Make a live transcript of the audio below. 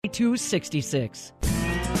888-872-6666.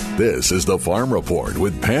 This is the Farm Report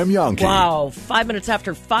with Pam Yonke. Wow, 5 minutes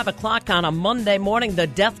after 5 o'clock on a Monday morning, the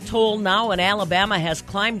death toll now in Alabama has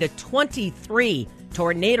climbed to 23.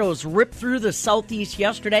 Tornadoes ripped through the southeast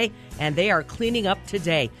yesterday, and they are cleaning up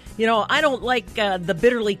today. You know, I don't like the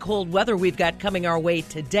bitterly cold weather we've got coming our way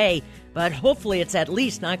today, but hopefully it's at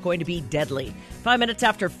least not going to be deadly. 5 minutes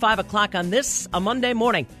after 5 o'clock on this, a Monday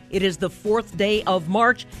morning. It is the 4th day of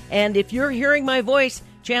March, and if you're hearing my voice,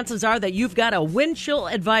 chances are that you've got a wind chill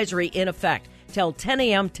advisory in effect till 10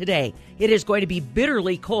 a.m. today. It is going to be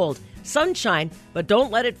bitterly cold. Sunshine, but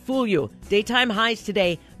don't let it fool you. Daytime highs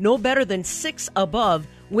today, no better than 6 above.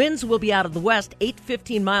 Winds will be out of the west,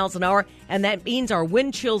 8-15 miles an hour, and that means our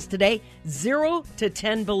wind chills today, 0 to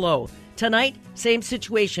 10 below. Tonight, same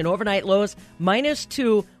situation. Overnight lows,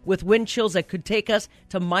 -2 with wind chills that could take us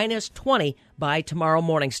to -20 by tomorrow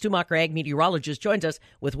morning. Stu Macher, ag meteorologist, joins us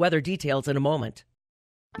with weather details in a moment.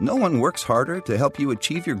 No one works harder to help you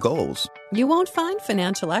achieve your goals. You won't find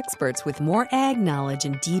financial experts with more ag knowledge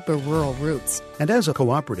and deeper rural roots. And as a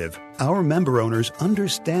cooperative, our member owners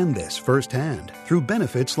understand this firsthand through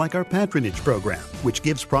benefits like our patronage program, which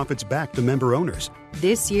gives profits back to member owners.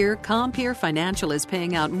 This year, Compeer Financial is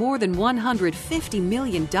paying out more than $150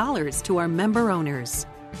 million to our member owners.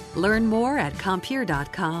 Learn more at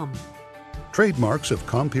Compeer.com. Trademarks of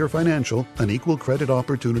Compeer Financial, an equal credit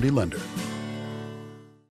opportunity lender.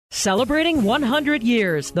 Celebrating 100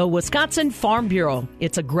 years, the Wisconsin Farm Bureau.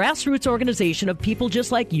 It's a grassroots organization of people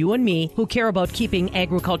just like you and me who care about keeping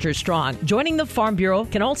agriculture strong. Joining the Farm Bureau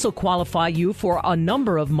can also qualify you for a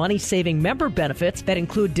number of money-saving member benefits that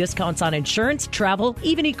include discounts on insurance, travel,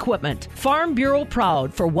 even equipment. Farm Bureau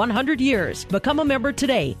proud for 100 years. Become a member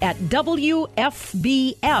today at WFBF.com.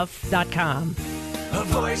 A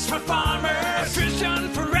voice for farmers, vision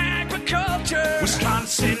for agriculture.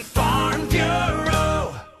 Wisconsin Farm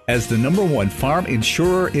Bureau. As the #1 farm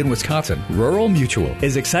insurer in Wisconsin, Rural Mutual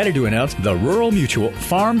is excited to announce the Rural Mutual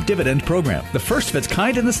Farm Dividend Program, the first of its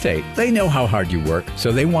kind in the state. They know how hard you work,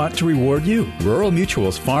 so they want to reward you. Rural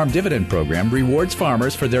Mutual's Farm Dividend Program rewards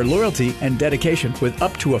farmers for their loyalty and dedication with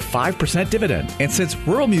up to a 5% dividend. And since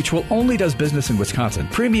Rural Mutual only does business in Wisconsin,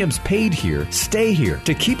 premiums paid here stay here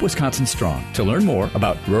to keep Wisconsin strong. To learn more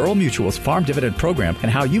about Rural Mutual's Farm Dividend Program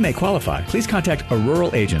and how you may qualify, please contact a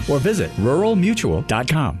rural agent or visit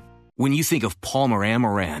ruralmutual.com. When you think of Palmer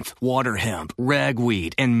Amaranth, water hemp,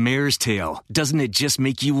 ragweed, and mare's tail, doesn't it just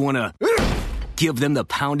make you want to give them the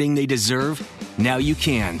pounding they deserve? Now you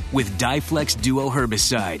can with Diflex Duo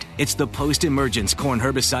herbicide. It's the post-emergence corn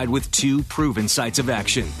herbicide with 2 proven sites of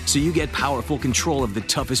action. So you get powerful control of the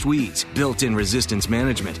toughest weeds, built-in resistance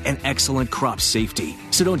management, and excellent crop safety.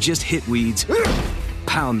 So don't just hit weeds.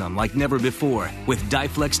 Pound them like never before with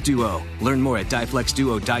Diflex Duo. Learn more at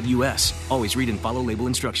diflexduo.us. Always read and follow label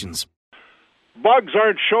instructions. Bugs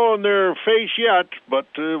aren't showing their face yet, but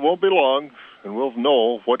it won't be long, and we'll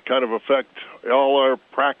know what kind of effect all our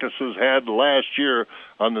practices had last year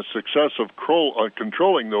on the success of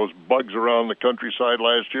controlling those bugs around the countryside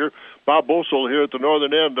last year. Bob Boesel here at the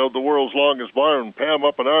northern end of the world's longest barn, Pam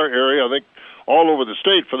up in our area, I think all over the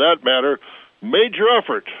state for that matter, major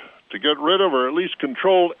effort to get rid of or at least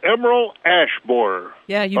control emerald ash borer.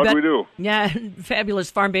 Yeah, you How bet. do we do? Yeah, fabulous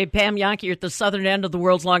farm babe Pam Yonke. You're at the southern end of the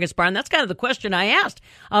world's longest barn. That's kind of the question I asked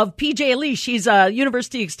of PJ Lee. She's a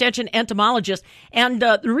University Extension entomologist. And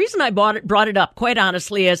the reason I brought it up, quite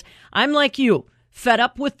honestly, is I'm like you. Fed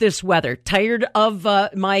up with this weather, tired of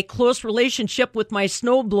my close relationship with my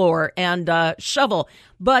snowblower and shovel.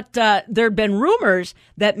 But there have been rumors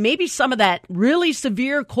that maybe some of that really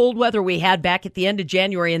severe cold weather we had back at the end of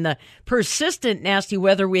January and the persistent nasty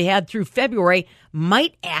weather we had through February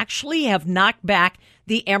might actually have knocked back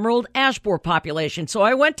the emerald ash borer population. So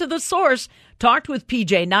I went to the source, talked with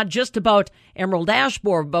PJ, not just about emerald ash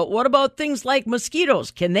borer, but what about things like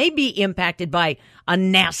mosquitoes? Can they be impacted by a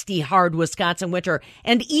nasty, hard Wisconsin winter?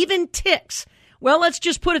 And even ticks. Well, let's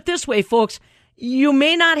just put it this way, folks. You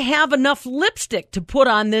may not have enough lipstick to put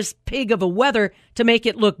on this pig of a weather to make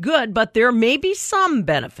it look good, but there may be some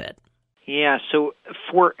benefit. Yeah, so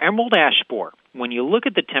for emerald ash borer, when you look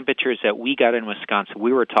at the temperatures that we got in Wisconsin,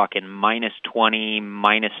 we were talking -20,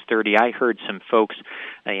 -30. I heard some folks,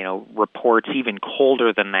 reports even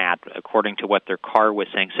colder than that, according to what their car was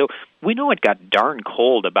saying. So we know it got darn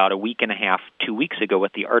cold about a week and a half, 2 weeks ago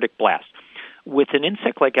with the Arctic blast. With an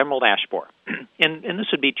insect like emerald ash borer, and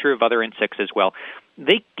this would be true of other insects as well,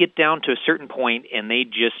 they get down to a certain point and they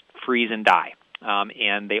just freeze and die.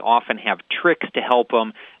 And they often have tricks to help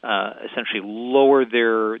them essentially lower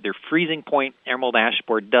their freezing point. Emerald ash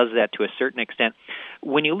borer does that to a certain extent.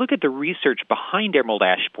 When you look at the research behind emerald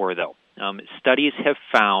ash borer, though, Studies have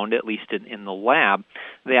found, at least in the lab,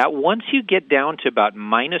 that once you get down to about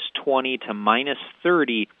minus 20 to minus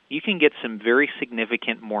 30, you can get some very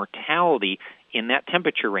significant mortality in that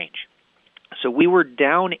temperature range. So we were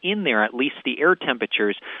down in there, at least the air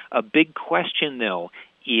temperatures. A big question, though,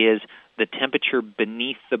 is the temperature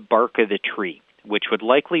beneath the bark of the tree, which would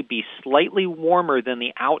likely be slightly warmer than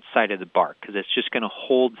the outside of the bark because it's just going to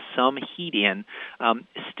hold some heat in.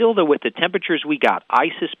 Still, though, with the temperatures we got, I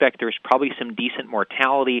suspect there's probably some decent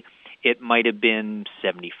mortality. It might have been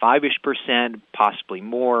 75-ish%, possibly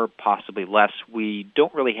more, possibly less. We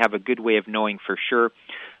don't really have a good way of knowing for sure.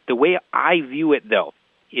 The way I view it, though,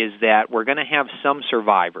 is that we're going to have some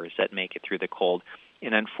survivors that make it through the cold.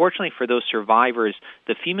 And unfortunately for those survivors,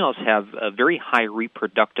 the females have a very high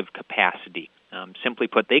reproductive capacity. Simply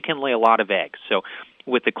put, they can lay a lot of eggs. So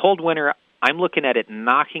with the cold winter, I'm looking at it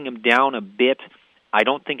knocking them down a bit. I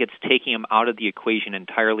don't think it's taking them out of the equation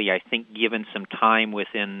entirely. I think given some time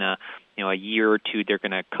within a year or two, they're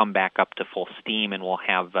going to come back up to full steam, and we'll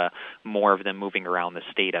have more of them moving around the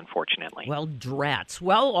state, unfortunately. Well, drats.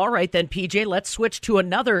 Well, all right then, PJ, let's switch to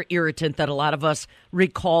another irritant that a lot of us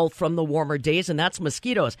recall from the warmer days, and that's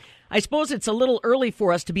mosquitoes. I suppose it's a little early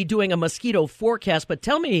for us to be doing a mosquito forecast, but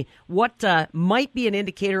tell me what might be an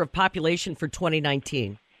indicator of population for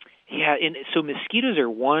 2019. Yeah, and so mosquitoes are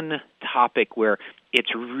one topic where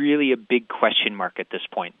it's really a big question mark at this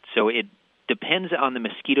point. So it depends on the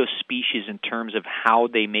mosquito species in terms of how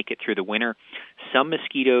they make it through the winter. Some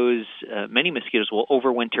mosquitoes, many mosquitoes will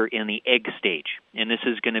overwinter in the egg stage, and this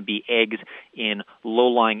is going to be eggs in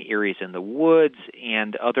low-lying areas in the woods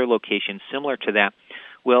and other locations similar to that.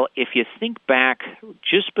 Well, if you think back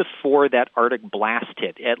just before that Arctic blast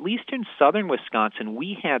hit, at least in southern Wisconsin,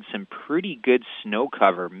 we had some pretty good snow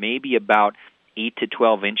cover, maybe about 8 to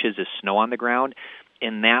 12 inches of snow on the ground,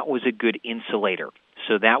 and that was a good insulator.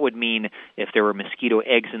 So that would mean if there were mosquito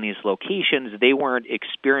eggs in these locations, they weren't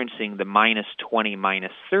experiencing the minus 20,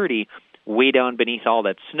 minus 30. Way down beneath all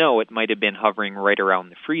that snow, it might have been hovering right around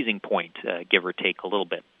the freezing point, give or take a little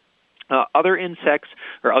bit. Other insects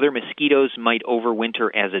or other mosquitoes might overwinter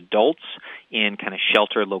as adults in kind of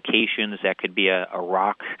sheltered locations. That could be a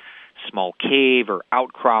rock, small cave, or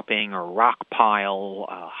outcropping, or rock pile,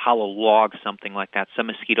 hollow log, something like that. Some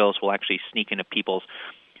mosquitoes will actually sneak into people's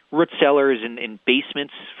root cellars and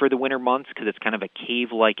basements for the winter months because it's kind of a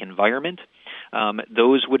cave-like environment.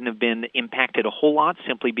 Those wouldn't have been impacted a whole lot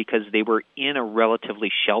simply because they were in a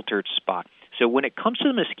relatively sheltered spot. So when it comes to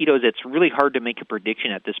the mosquitoes, it's really hard to make a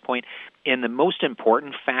prediction at this point. And the most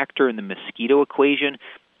important factor in the mosquito equation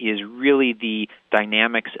is really the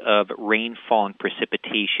dynamics of rainfall and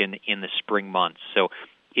precipitation in the spring months. So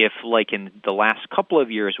if, like in the last couple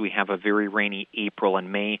of years, we have a very rainy April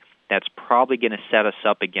and May, that's probably going to set us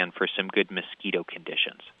up again for some good mosquito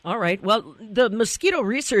conditions. All right. Well, the mosquito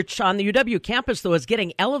research on the UW campus, though, is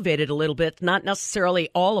getting elevated a little bit, not necessarily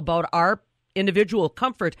all about our individual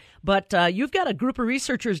comfort, but you've got a group of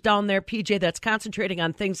researchers down there, PJ, that's concentrating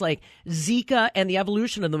on things like Zika and the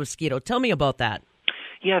evolution of the mosquito. Tell me about that.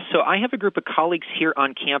 Yeah, so I have a group of colleagues here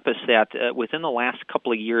on campus that within the last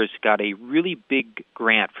couple of years got a really big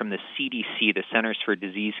grant from the CDC, the Centers for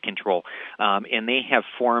Disease Control, and they have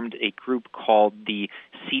formed a group called the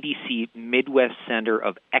CDC Midwest Center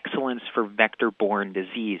of Excellence for Vector-Borne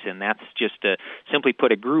Disease, and that's just simply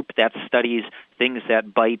put a group that studies things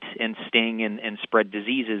that bite and sting and spread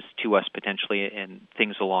diseases to us potentially and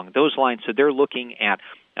things along those lines. So they're looking at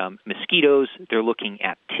mosquitoes, they're looking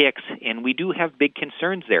at ticks, and we do have big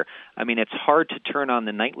concerns there. I mean, it's hard to turn on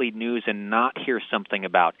the nightly news and not hear something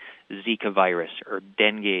about Zika virus or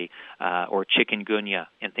dengue or chikungunya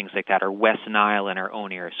and things like that, or West Nile in our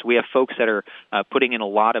own area. So we have folks that are putting in a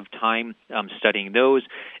lot of time studying those.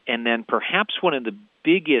 And then perhaps one of the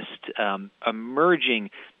biggest emerging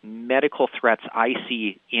medical threats I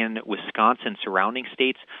see in Wisconsin surrounding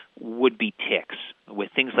states would be ticks, with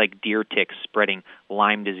things like deer ticks spreading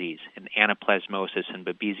Lyme disease and anaplasmosis and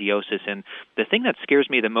babesiosis. And the thing that scares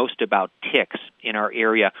me the most about ticks in our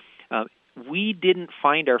area, we didn't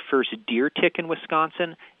find our first deer tick in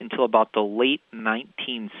Wisconsin until about the late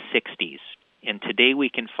 1960s. And today we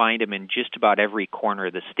can find them in just about every corner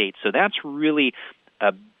of the state. So that's really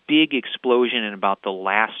a big explosion in about the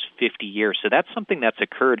last 50 years. So that's something that's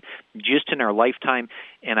occurred just in our lifetime.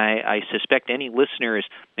 And I suspect any listeners,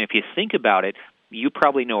 if you think about it, you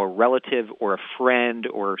probably know a relative or a friend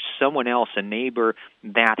or someone else, a neighbor,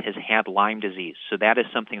 that has had Lyme disease. So that is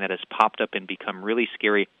something that has popped up and become really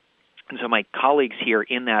scary. And so my colleagues here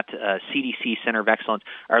in that CDC Center of Excellence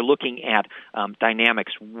are looking at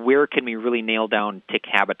dynamics. Where can we really nail down tick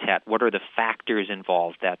habitat? What are the factors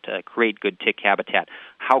involved that create good tick habitat?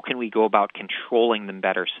 How can we go about controlling them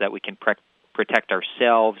better so that we can protect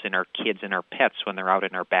ourselves and our kids and our pets when they're out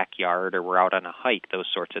in our backyard or we're out on a hike, those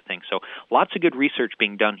sorts of things. So lots of good research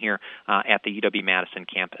being done here at the UW-Madison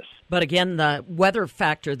campus. But again, the weather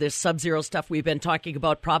factor, this sub-zero stuff we've been talking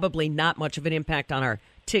about, probably not much of an impact on our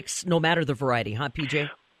ticks, no matter the variety, huh, PJ?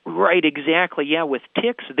 Right, exactly. Yeah, with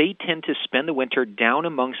ticks, they tend to spend the winter down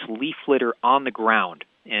amongst leaf litter on the ground.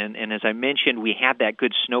 And as I mentioned, we had that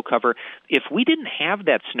good snow cover. If we didn't have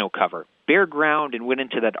that snow cover, bare ground, and went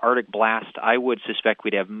into that Arctic blast, I would suspect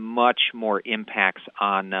we'd have much more impacts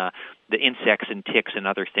on the insects and ticks and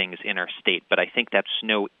other things in our state. But I think that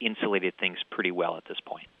snow insulated things pretty well at this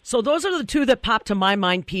point. So those are the two that pop to my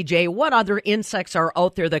mind, PJ. What other insects are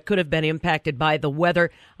out there that could have been impacted by the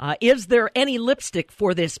weather? Is there any lipstick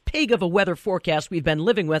for this pig of a weather forecast we've been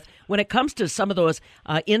living with when it comes to some of those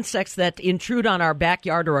insects that intrude on our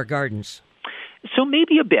backyard or our gardens? So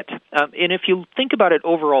maybe a bit. And if you think about it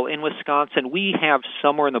overall, in Wisconsin, we have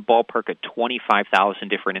somewhere in the ballpark of 25,000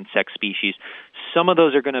 different insect species. Some of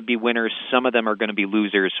those are going to be winners. Some of them are going to be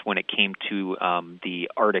losers when it came to the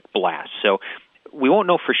Arctic blast. So we won't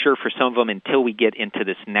know for sure for some of them until we get into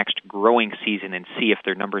this next growing season and see if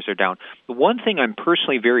their numbers are down. The one thing I'm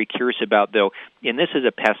personally very curious about, though, and this is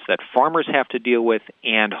a pest that farmers have to deal with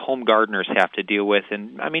and home gardeners have to deal with,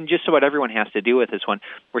 and I mean just about everyone has to deal with this one.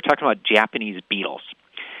 We're talking about Japanese beetles.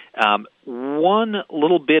 One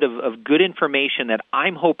little bit of good information that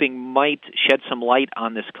I'm hoping might shed some light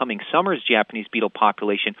on this coming summer's Japanese beetle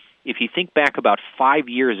population. If you think back about 5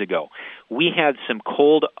 years ago, we had some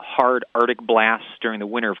cold, hard Arctic blasts during the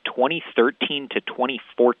winter of 2013 to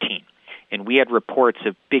 2014. And we had reports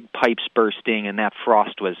of big pipes bursting, and that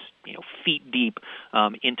frost was, feet deep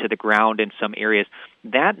into the ground in some areas.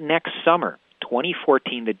 That next summer,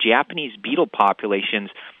 2014, the Japanese beetle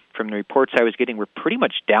populations, from the reports I was getting, were pretty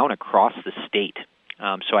much down across the state.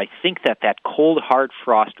 So I think that cold, hard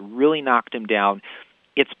frost really knocked them down.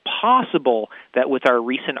 It's possible that with our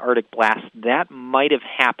recent Arctic blast, that might have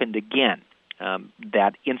happened again.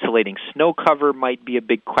 That insulating snow cover might be a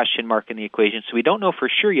big question mark in the equation, so we don't know for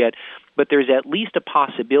sure yet, but there's at least a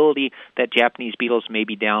possibility that Japanese beetles may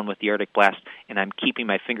be down with the Arctic blast, and I'm keeping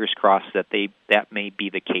my fingers crossed that that may be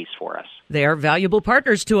the case for us. They are valuable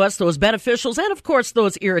partners to us, those beneficials, and of course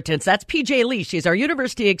those irritants. That's PJ Lee. She's our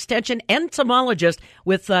University Extension entomologist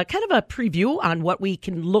with kind of a preview on what we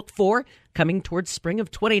can look for coming towards spring of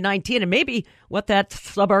 2019 and maybe what that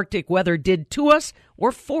subarctic weather did to us or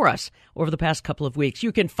for us over the past couple of weeks.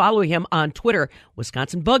 You can follow him on Twitter,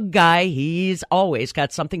 Wisconsin Bug Guy. He's always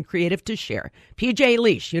got something creative to share. PJ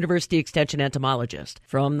Leash, University Extension entomologist.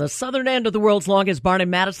 From the southern end of the world's longest barn in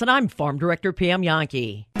Madison, I'm Farm Director Pam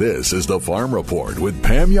Jahnke. This is the Farm Report with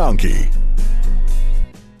Pam Jahnke.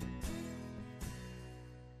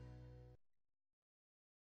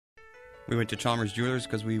 We went to Chalmers Jewelers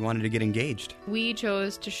because we wanted to get engaged. We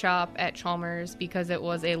chose to shop at Chalmers because it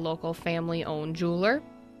was a local family-owned jeweler.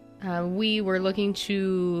 We were looking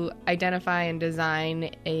to identify and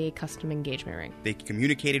design a custom engagement ring. They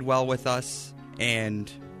communicated well with us, and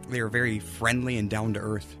they were very friendly and down to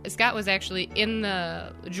earth. Scott was actually in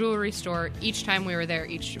the jewelry store each time we were there,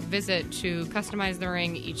 each visit to customize the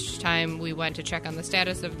ring, each time we went to check on the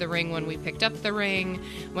status of the ring when we picked up the ring,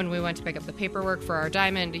 when we went to pick up the paperwork for our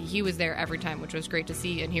diamond. He was there every time, which was great to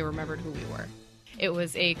see, and he remembered who we were. It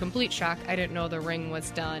was a complete shock. I didn't know the ring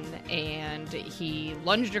was done, and he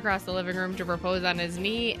lunged across the living room to propose on his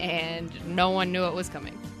knee, and no one knew it was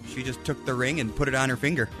coming. She just took the ring and put it on her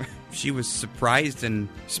finger. She was surprised and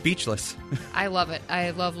speechless. I love it.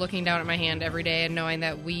 I love looking down at my hand every day and knowing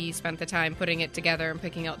that we spent the time putting it together and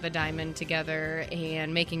picking out the diamond together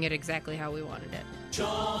and making it exactly how we wanted it.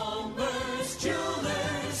 Chalmers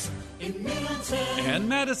Jewelers in Middleton and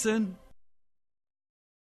Madison.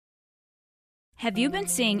 Have you been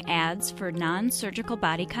seeing ads for non-surgical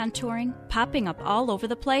body contouring popping up all over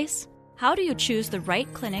the place? How do you choose the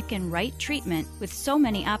right clinic and right treatment with so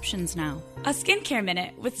many options now? A Skincare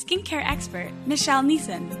Minute with skincare expert Michelle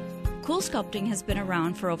Neeson. Cool Sculpting has been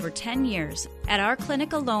around for over 10 years. At our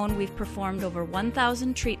clinic alone, we've performed over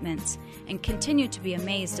 1,000 treatments and continue to be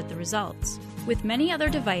amazed at the results. With many other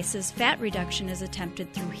devices, fat reduction is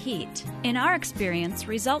attempted through heat. In our experience,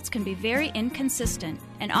 results can be very inconsistent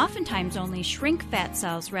and oftentimes only shrink fat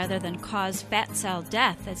cells rather than cause fat cell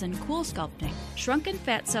death, as in Cool Sculpting. Shrunken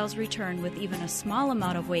fat cells return with even a small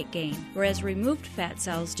amount of weight gain, whereas removed fat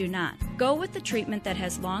cells do not. Go with the treatment that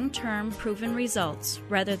has long-term proven results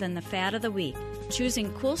rather than the fad of the week.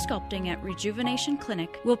 Choosing Cool Sculpting at Rejuvenation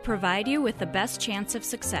Clinic will provide you with the best chance of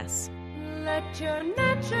success. Let your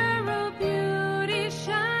natural beauty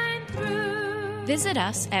shine through. Visit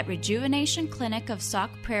us at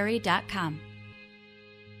rejuvenationclinicofsaukprairie.com.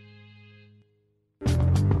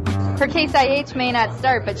 Her Case IH may not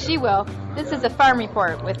start, but she will. This is a Farm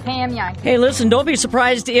Report with Pam Young. Hey, listen, don't be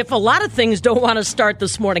surprised if a lot of things don't want to start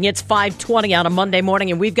this morning. It's 5:20 on a Monday morning,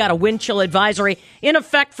 and we've got a wind chill advisory in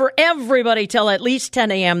effect for everybody till at least 10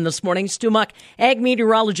 a.m. this morning. Stu Muck, ag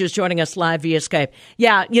meteorologist, joining us live via Skype.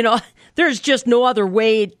 Yeah, there's just no other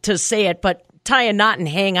way to say it, but tie a knot and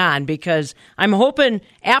hang on, because I'm hoping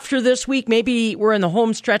after this week, maybe we're in the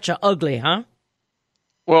home stretch of ugly, huh?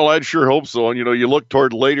 Well, I'd sure hope so. And, you look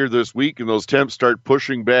toward later this week and those temps start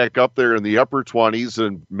pushing back up there in the upper 20s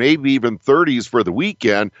and maybe even 30s for the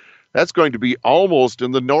weekend. That's going to be almost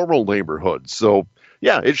in the normal neighborhood. So,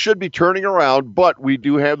 yeah, it should be turning around, but we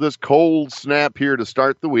do have this cold snap here to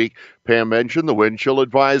start the week. Pam mentioned the wind chill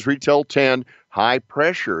advisory till 10. High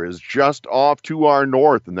pressure is just off to our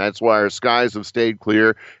north, and that's why our skies have stayed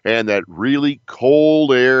clear, and that really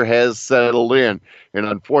cold air has settled in. And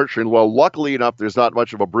unfortunately, luckily enough, there's not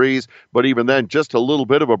much of a breeze, but even then, just a little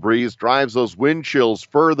bit of a breeze drives those wind chills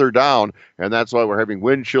further down, and that's why we're having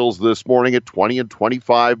wind chills this morning at 20 and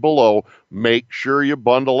 25 below. Make sure you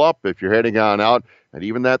bundle up if you're heading on out. And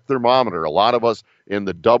even that thermometer, a lot of us in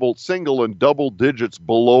the single and double digits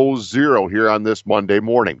below zero here on this Monday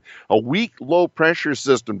morning. A weak low-pressure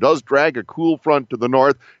system does drag a cool front to the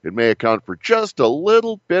north. It may account for just a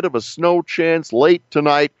little bit of a snow chance late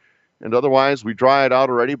tonight. And otherwise, we dry it out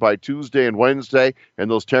already by Tuesday and Wednesday, and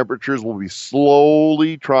those temperatures will be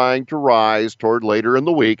slowly trying to rise toward later in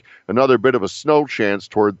the week. Another bit of a snow chance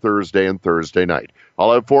toward Thursday and Thursday night.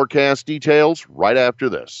 I'll have forecast details right after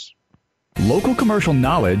this. Local commercial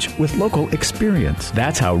knowledge with local experience.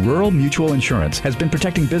 That's how Rural Mutual Insurance has been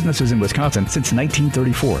protecting businesses in Wisconsin since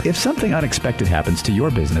 1934. If something unexpected happens to your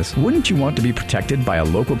business, wouldn't you want to be protected by a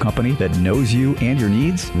local company that knows you and your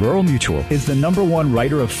needs? Rural Mutual is the #1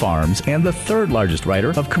 writer of farms and the 3rd largest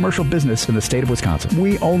writer of commercial business in the state of Wisconsin.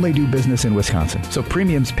 We only do business in Wisconsin, so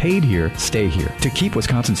premiums paid here stay here. To keep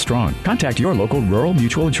Wisconsin strong, contact your local Rural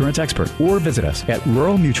Mutual Insurance expert or visit us at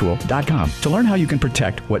ruralmutual.com to learn how you can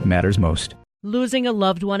protect what matters most. Losing a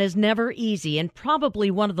loved one is never easy, and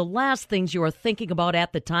probably one of the last things you are thinking about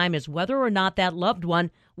at the time is whether or not that loved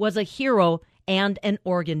one was a hero and an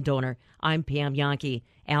organ donor. I'm Pam Young.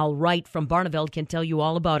 Al Wright from Barneveld can tell you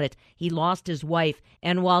all about it. He lost his wife,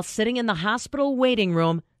 and while sitting in the hospital waiting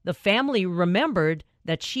room, the family remembered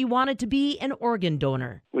that she wanted to be an organ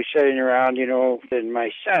donor. We sitting around, and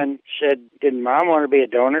my son said, "Didn't Mom want to be a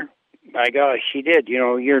donor?" My gosh, she did.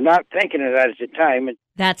 You're not thinking of that at the time.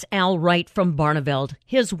 That's Al Wright from Barneveld.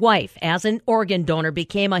 His wife, as an organ donor,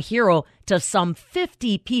 became a hero to some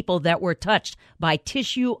 50 people that were touched by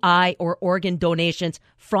tissue, eye, or organ donations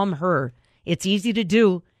from her. It's easy to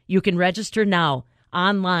do. You can register now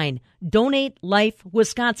online.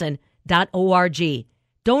 DonateLifeWisconsin.org.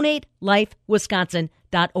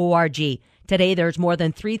 DonateLifeWisconsin.org. Today, there's more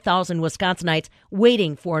than 3,000 Wisconsinites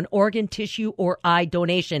waiting for an organ, tissue, or eye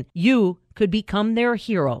donation. You could become their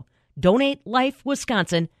hero.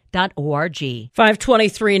 DonateLifeWisconsin.org.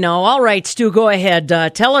 5:23 now. All right, Stu, go ahead.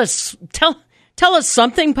 Tell us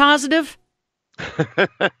something positive.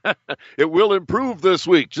 It will improve this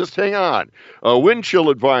week. Just hang on. A wind chill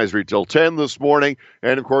advisory till 10 this morning.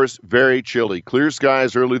 And, of course, very chilly. Clear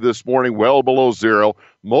skies early this morning, well below zero.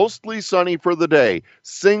 Mostly sunny for the day.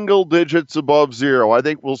 Single digits above zero. I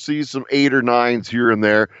think we'll see some 8 or 9s here and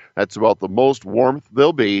there. That's about the most warmth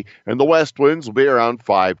there'll be. And the west winds will be around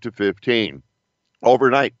 5 to 15.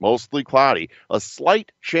 Overnight, mostly cloudy. A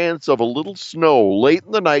slight chance of a little snow late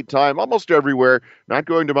in the nighttime, almost everywhere. Not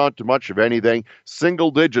going to amount to much of anything.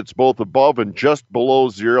 Single digits both above and just below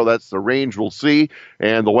zero. That's the range we'll see.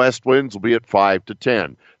 And the west winds will be at 5 to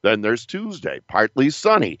 10. Then there's Tuesday, partly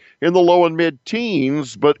sunny in the low and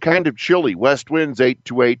mid-teens, but kind of chilly. West winds 8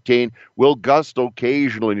 to 18, will gust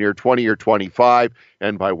occasionally near 20 or 25.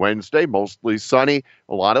 And by Wednesday, mostly sunny.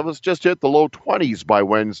 A lot of us just hit the low 20s by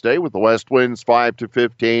Wednesday with the west winds 5 to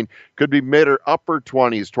 15. Could be mid or upper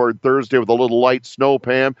 20s toward Thursday with a little light snow,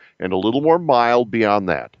 Pam, and a little more mild beyond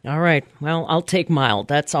that. All right. Well, I'll take mild.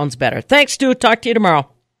 That sounds better. Thanks, Stu. Talk to you tomorrow.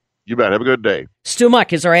 You bet. Have a good day. Stu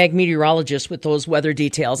Muck is our ag meteorologist with those weather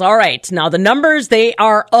details. All right. Now, the numbers, they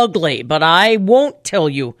are ugly, but I won't tell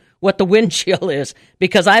you what the wind chill is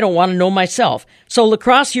because I don't want to know myself. So, La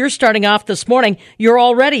Crosse, you're starting off this morning. You're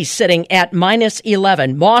already sitting at minus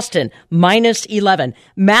 11. Boston, minus 11.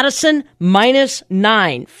 Madison, minus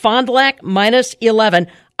 9. Fond du Lac, minus 11.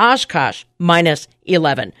 Oshkosh, minus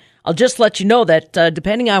 11. I'll just let you know that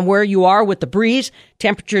depending on where you are with the breeze,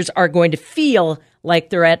 temperatures are going to feel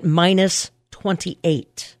like they're at minus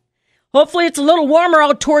 28. Hopefully it's a little warmer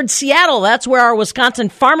out towards Seattle. That's where our Wisconsin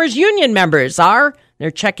Farmers Union members are.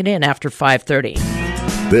 They're checking in after 5:30.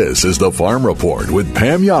 This is the Farm Report with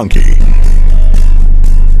Pam Jahnke.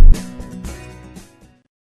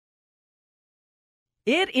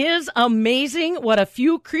 It is amazing what a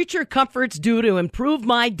few creature comforts do to improve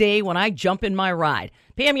my day when I jump in my ride.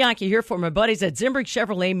 Pam Jahnke here for my buddies at Zimbrick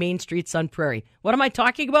Chevrolet, Main Street, Sun Prairie. What am I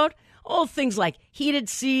talking about? Oh, things like heated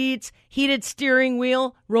seats, heated steering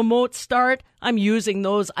wheel, remote start. I'm using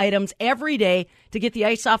those items every day to get the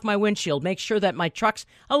ice off my windshield, make sure that my truck's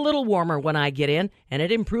a little warmer when I get in, and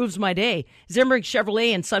it improves my day. Zimbrick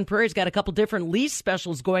Chevrolet in Sun Prairie's got a couple different lease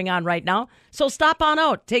specials going on right now, so stop on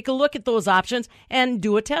out, take a look at those options, and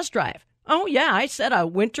do a test drive. Oh, yeah, I said a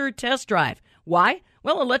winter test drive. Why?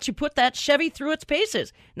 Well, it lets you put that Chevy through its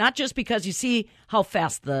paces, not just because you see how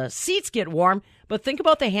fast the seats get warm, but think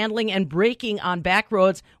about the handling and braking on back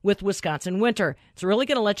roads with Wisconsin winter. It's really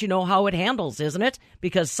going to let you know how it handles, isn't it?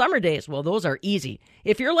 Because summer days, well, those are easy.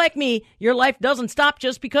 If you're like me, your life doesn't stop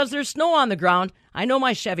just because there's snow on the ground. I know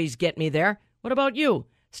my Chevys get me there. What about you?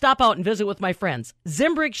 Stop out and visit with my friends.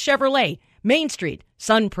 Zimbrick Chevrolet, Main Street,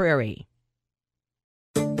 Sun Prairie.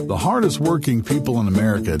 The hardest working people in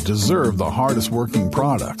America deserve the hardest working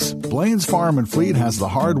products. Blaine's Farm and Fleet has the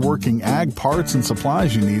hard working ag parts and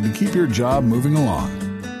supplies you need to keep your job moving along.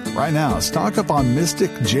 Right now, stock up on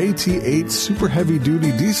Mystic JT8 Super Heavy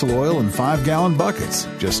Duty Diesel Oil in 5-gallon buckets.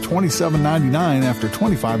 Just $27.99 after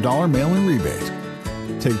 $25 mail-in rebate.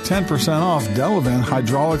 Take 10% off Delavan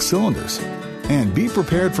hydraulic cylinders. And be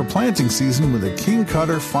prepared for planting season with a King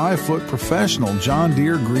Cutter 5-foot professional John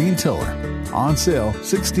Deere green tiller. On sale,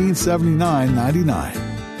 $1679.99.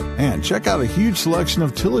 And check out a huge selection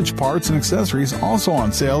of tillage parts and accessories also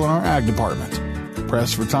on sale in our ag department.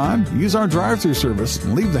 Pressed for time? Use our drive-thru service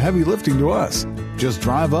and leave the heavy lifting to us. Just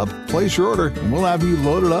drive up, place your order, and we'll have you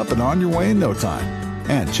loaded up and on your way in no time.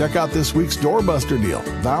 And check out this week's Doorbuster deal.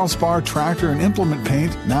 Valspar tractor and implement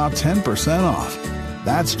paint now 10% off.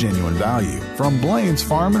 That's genuine value from Blaine's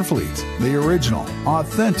Farm and Fleet. The original,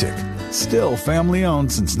 authentic, still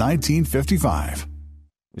family-owned since 1955.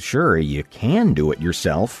 Sure, you can do it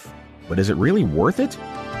yourself, but is it really worth it?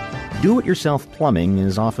 Do-it-yourself plumbing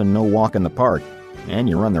is often no walk in the park, and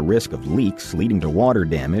you run the risk of leaks leading to water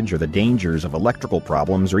damage or the dangers of electrical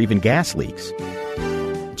problems or even gas leaks.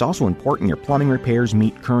 It's also important your plumbing repairs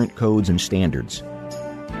meet current codes and standards.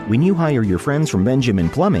 When you hire your friends from Benjamin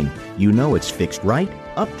Plumbing, you know it's fixed right,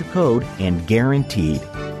 up to code, and guaranteed.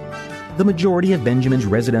 The majority of Benjamin's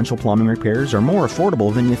residential plumbing repairs are more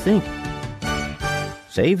affordable than you think.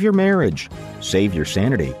 Save your marriage. Save your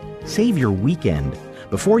sanity. Save your weekend.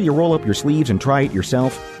 Before you roll up your sleeves and try it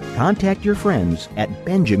yourself, contact your friends at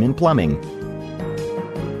Benjamin Plumbing.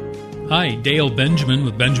 Hi, Dale Benjamin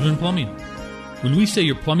with Benjamin Plumbing. When we say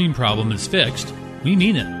your plumbing problem is fixed, we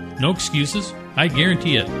mean it. No excuses. I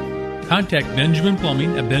guarantee it. Contact Benjamin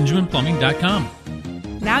Plumbing at benjaminplumbing.com.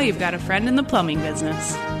 Now you've got a friend in the plumbing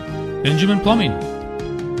business. Benjamin Plumbing.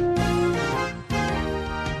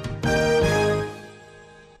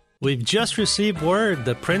 We've just received word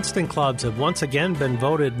the Princeton Clubs have once again been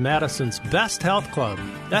voted Madison's best health club.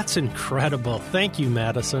 That's incredible. Thank you,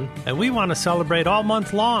 Madison. And we want to celebrate all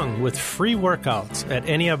month long with free workouts at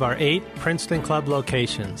any of our 8 Princeton Club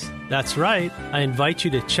locations. That's right. I invite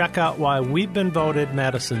you to check out why we've been voted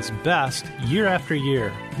Madison's best year after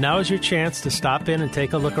year. Now is your chance to stop in and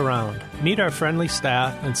take a look around. Meet our friendly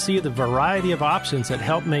staff and see the variety of options that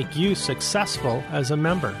help make you successful as a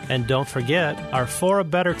member. And don't forget, our For a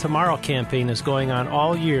Better Tomorrow campaign is going on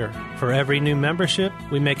all year. For every new membership,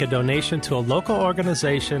 we make a donation to a local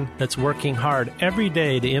organization that's working hard every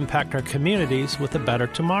day to impact our communities with a better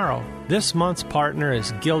tomorrow. This month's partner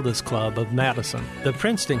is Gilda's Club of Madison. The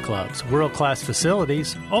Princeton Club's world-class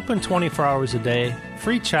facilities, open 24 hours a day,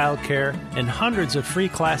 free childcare, and hundreds of free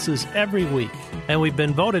classes every week. And we've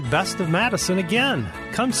been voted Best of Madison again.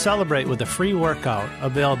 Come celebrate with a free workout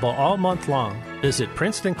available all month long. Visit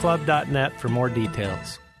PrincetonClub.net for more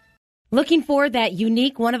details. Looking for that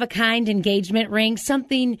unique, one-of-a-kind engagement ring,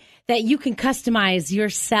 something that you can customize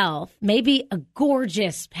yourself, maybe a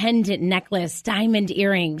gorgeous pendant necklace, diamond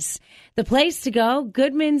earrings. The place to go,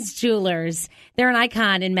 Goodman's Jewelers. They're an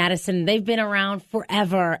icon in Madison. They've been around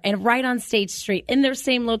forever and right on State Street in their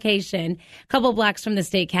same location, a couple blocks from the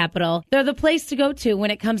state capitol. They're the place to go to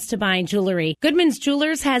when it comes to buying jewelry. Goodman's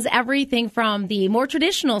Jewelers has everything from the more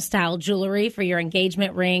traditional style jewelry for your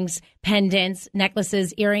engagement rings, pendants,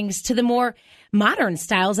 necklaces, earrings, to the more modern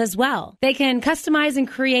styles as well. They can customize and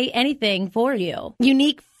create anything for you.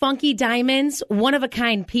 Unique, funky diamonds,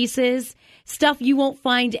 one-of-a-kind pieces, stuff you won't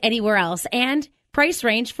find anywhere else, and price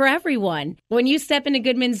range for everyone. When you step into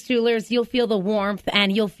Goodman's Jewelers, you'll feel the warmth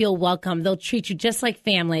and you'll feel welcome. They'll treat you just like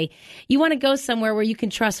family. You want to go somewhere where you can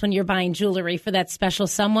trust when you're buying jewelry for that special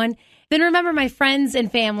someone? Then remember my friends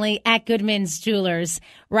and family at Goodman's Jewelers.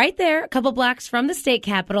 Right there, a couple blocks from the state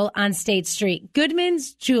capitol on State Street.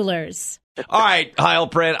 Goodman's Jewelers. All right,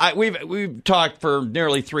 Heilprin, we've talked for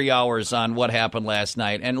nearly 3 hours on what happened last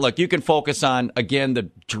night. And look, you can focus on, again, the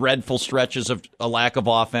dreadful stretches of a lack of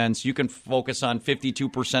offense. You can focus on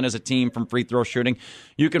 52% as a team from free throw shooting.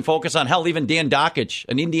 You can focus on, hell, even Dan Dockich,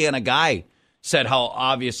 an Indiana guy, said how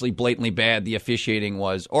obviously blatantly bad the officiating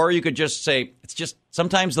was. Or you could just say, it's just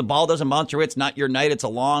sometimes the ball doesn't bounce your way. It's not your night. It's a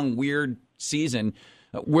long, weird season.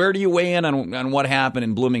 Where do you weigh in on what happened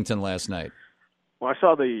in Bloomington last night? Well, I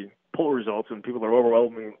saw the poll results, and people are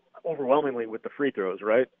overwhelmingly with the free throws,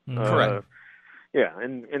 right? Correct. Yeah,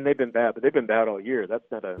 and they've been bad, but they've been bad all year. That's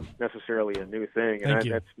not necessarily a new thing, and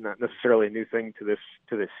that's not necessarily a new thing to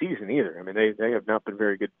this season either. I mean, they have not been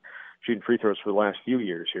very good shooting free throws for the last few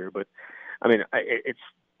years here, but I mean,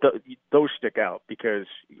 those stick out because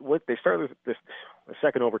what they started with the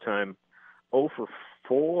second overtime 0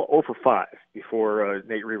 for 5 before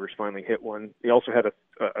Nate Reavers finally hit one. They also had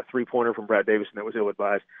a three-pointer from Brad Davison that was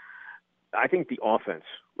ill-advised. I think the offense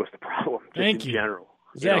was the problem, just in general.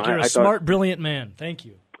 Zach, you're a smart, brilliant man. Thank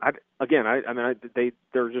you. There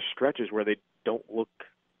are just stretches where they don't look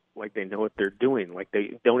like they know what they're doing, like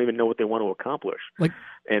they don't even know what they want to accomplish.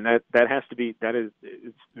 And it's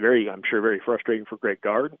very, I'm sure, very frustrating for Greg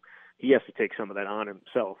Gard. He has to take some of that on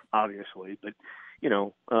himself, obviously, but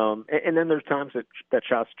and then there's times that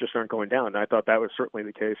shots just aren't going down. And I thought that was certainly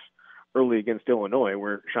the case early against Illinois,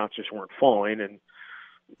 where shots just weren't falling, and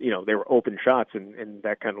they were open shots, and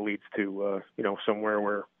that kind of leads to somewhere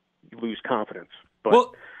where you lose confidence.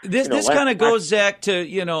 But, this kind of goes, Zach,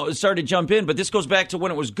 to, sorry to jump in, but this goes back to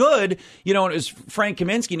when it was good, and it was Frank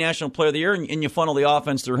Kaminsky, National Player of the Year, and you funnel the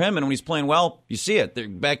offense through him, and when he's playing well, you see it. They're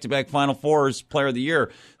back-to-back Final Fours Player of the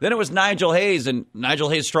Year. Then it was Nigel Hayes, and Nigel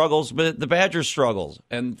Hayes struggles, but the Badgers struggles.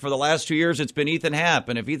 And for the last 2 years, it's been Ethan Happ,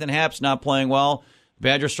 and if Ethan Happ's not playing well,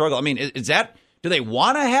 Badgers struggle. I mean, is that... Do they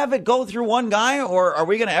want to have it go through one guy, or are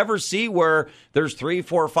we going to ever see where there's 3,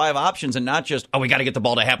 4, 5 options and not just, we got to get the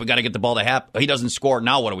ball to Happ, we got to get the ball to Happ. He doesn't score.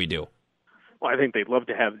 Now what do we do? Well, I think they'd love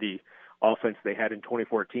to have the offense they had in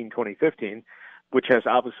 2014, 2015, which has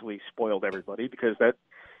obviously spoiled everybody because that,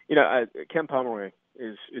 Ken Pomeroy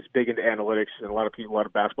is big into analytics, and a lot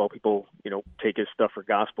of basketball people, take his stuff for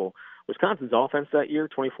gospel. Wisconsin's offense that year,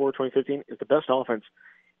 2015, is the best offense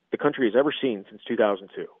the country has ever seen since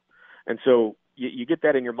 2002. And so you get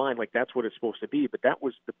that in your mind, like that's what it's supposed to be. But that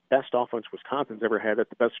was the best offense Wisconsin's ever had. That's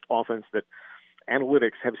the best offense that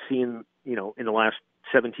analytics have seen, in the last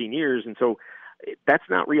 17 years. And so that's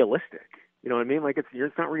not realistic. You know what I mean? Like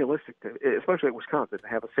it's not realistic, especially at Wisconsin, to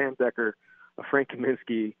have a Sam Decker, a Frank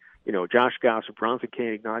Kaminsky, Josh Gossett, Bronson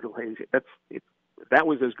Koenig, Nigel Hayes. That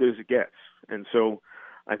was as good as it gets. And so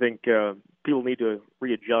I think people need to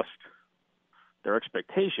readjust their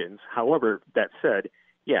expectations. However, that said,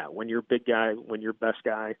 yeah, when your big guy, when your best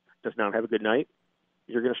guy does not have a good night,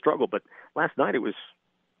 you're going to struggle. But last night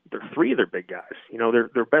they're three of their big guys.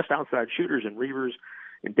 Their best outside shooters and Reavers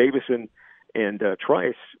and Davison and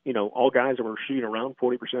Trice, all guys that were shooting around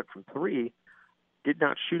 40% from three, did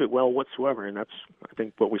not shoot it well whatsoever. And that's, I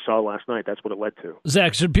think, what we saw last night. That's what it led to.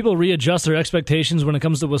 Zach, should people readjust their expectations when it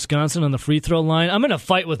comes to Wisconsin on the free throw line? I'm in a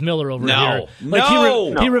fight with Miller over here.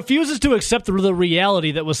 He refuses to accept the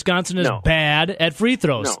reality that Wisconsin is bad at free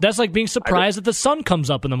throws. No. That's like being surprised that the sun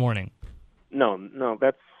comes up in the morning.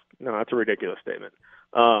 That's a ridiculous statement.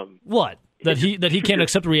 What? That he can't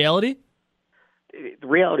accept reality? The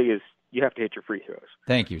reality is you have to hit your free throws.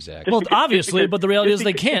 Thank you, Zach. Obviously, but the reality is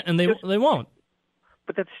they can't, and they won't.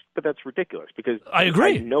 But that's ridiculous because I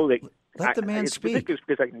agree. I know that let the man speak. It's ridiculous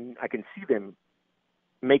because I can see them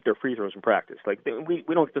make their free throws in practice. Like we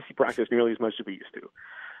don't get to see practice nearly as much as we used to.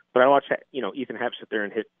 But I watched Ethan Happ sit there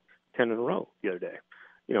and hit 10 in a row the other day.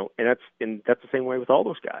 And that's the same way with all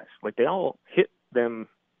those guys. Like they all hit them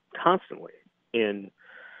constantly in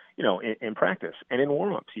practice and in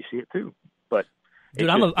warm-ups. You see it too. But dude,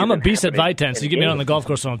 I'm a beast at Vitan, so you get me out on the golf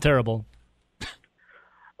course and I'm terrible.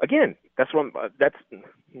 again, that's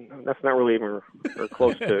not really even or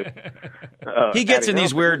close to. He gets in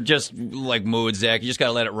these weird, just like moods, Zach. You just got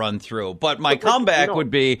to let it run through. But my comeback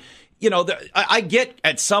would be, I get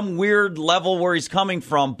at some weird level where he's coming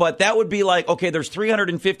from, but that would be like, okay, there's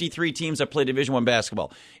 353 teams that play Division I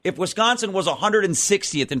basketball. If Wisconsin was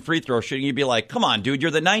 160th in free throw shooting, you'd be like, come on, dude, you're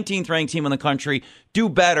the 19th ranked team in the country. Do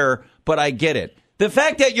better, but I get it. The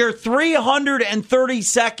fact that you're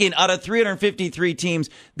 332nd out of 353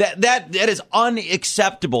 teams, that is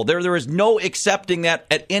unacceptable. There is no accepting that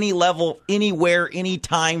at any level, anywhere, any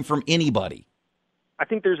time from anybody. I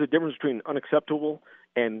think there's a difference between unacceptable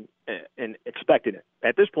and expecting it.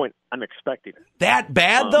 At this point, I'm expecting it. That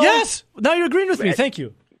bad, though? Yes. Now you're agreeing with me. Thank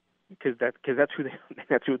you. Because that's who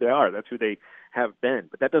they are. That's who they have been.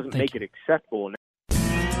 But that doesn't make it acceptable.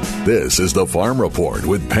 This is the Farm Report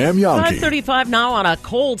with Pam Jahnke. 5:35 now on a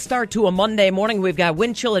cold start to a Monday morning. We've got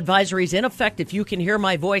wind chill advisories in effect. If you can hear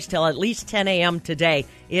my voice till at least 10 a.m. today,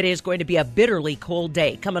 it is going to be a bitterly cold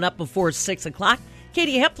day. Coming up before 6 o'clock,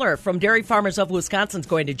 Katie Hepler from Dairy Farmers of Wisconsin is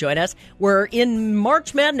going to join us. We're in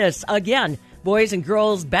March Madness again. Boys and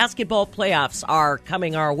girls basketball playoffs are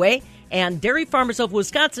coming our way. And Dairy Farmers of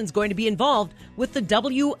Wisconsin is going to be involved with the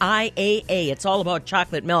WIAA. It's all about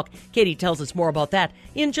chocolate milk. Katie tells us more about that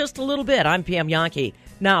in just a little bit. I'm Pam Jahnke.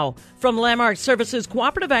 Now, from Landmark Services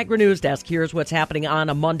Cooperative Agri-News Desk, here's what's happening on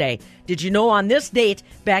a Monday. Did you know on this date,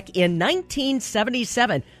 back in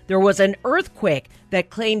 1977, there was an earthquake that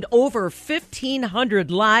claimed over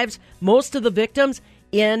 1,500 lives, most of the victims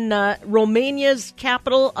in Romania's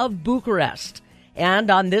capital of Bucharest.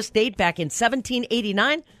 And on this date, back in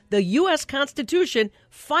 1789, the U.S. Constitution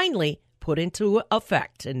finally put into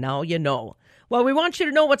effect. And now you know. Well, we want you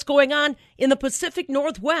to know what's going on in the Pacific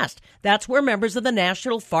Northwest. That's where members of the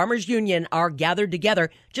National Farmers Union are gathered together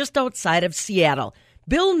just outside of Seattle.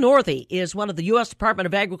 Bill Northey is one of the U.S. Department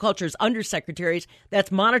of Agriculture's undersecretaries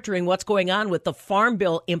that's monitoring what's going on with the Farm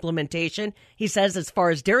Bill implementation. He says as far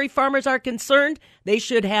as dairy farmers are concerned, they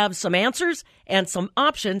should have some answers and some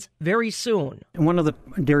options very soon. And one of the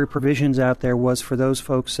dairy provisions out there was for those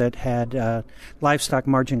folks that had livestock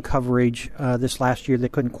margin coverage this last year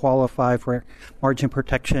that couldn't qualify for margin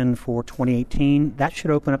protection for 2018. That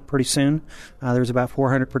should open up pretty soon. There's about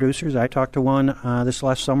 400 producers. I talked to one this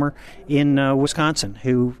last summer in Wisconsin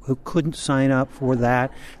who couldn't sign up for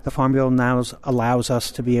that. The Farm Bill now allows us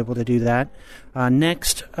to be able to do that.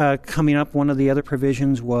 Next, coming up, one of the other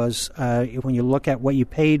provisions was when you look at what you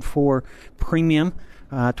paid for premium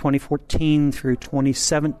 2014 through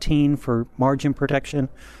 2017 for margin protection,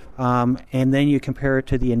 and then you compare it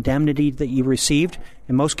to the indemnity that you received.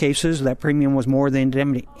 In most cases, that premium was more than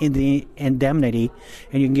indemnity,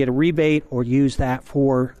 and you can get a rebate or use that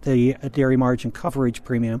for the dairy margin coverage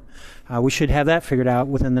premium. We should have that figured out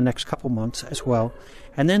within the next couple months as well.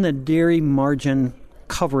 And then the dairy margin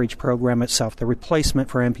coverage program itself, the replacement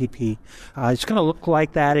for MPP. It's going to look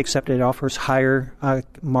like that, except it offers higher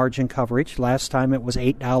margin coverage. Last time it was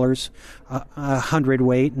 $8 a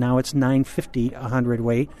hundredweight. Now it's $9.50 a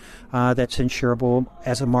hundredweight. That's insurable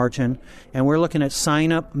as a margin. And we're looking at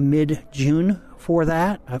sign up mid-June for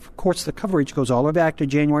that. Of course, the coverage goes all the way back to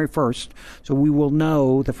January 1st, so we will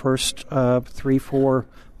know the first 3-4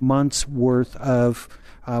 months worth of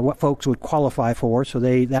what folks would qualify for, so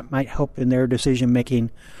that might help in their decision making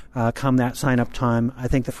come that sign up time. I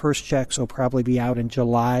think the first checks will probably be out in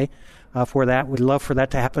July for that. We'd love for that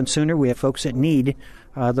to happen sooner. We have folks that need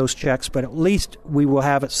those checks, but at least we will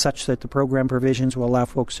have it such that the program provisions will allow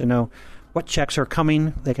folks to know what checks are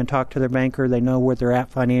coming. They can talk to their banker. They know where they're at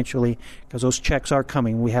financially because those checks are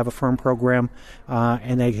coming. We have a firm program,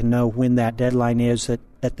 and they can know when that deadline is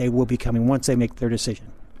that they will be coming once they make their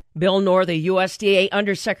decision. Bill Northey, USDA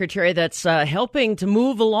Undersecretary, that's helping to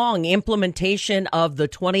move along implementation of the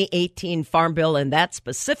 2018 Farm Bill, and that's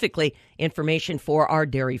specifically information for our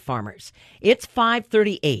dairy farmers. It's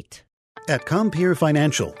 5:38. At Compeer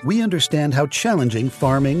Financial, we understand how challenging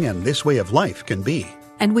farming and this way of life can be.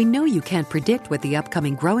 And we know you can't predict what the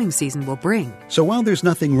upcoming growing season will bring. So while there's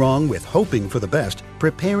nothing wrong with hoping for the best,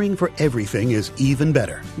 preparing for everything is even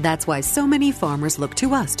better. That's why so many farmers look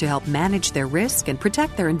to us to help manage their risk and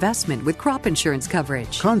protect their investment with crop insurance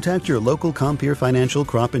coverage. Contact your local Compeer Financial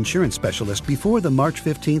crop insurance specialist before the March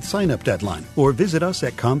 15th sign-up deadline or visit us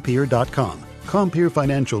at Compeer.com. Compeer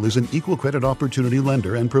Financial is an equal credit opportunity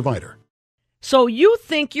lender and provider. So you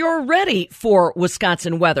think you're ready for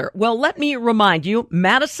Wisconsin weather? Well, let me remind you,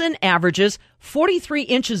 Madison averages 43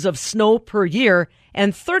 inches of snow per year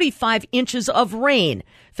and 35 inches of rain.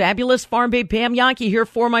 Fabulous Farm Babe Pam Jahnke here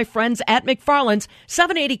for my friends at McFarland's,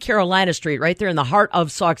 780 Carolina Street, right there in the heart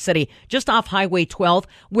of Sauk City, just off Highway 12,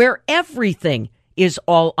 where everything is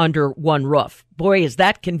all under one roof. Boy, is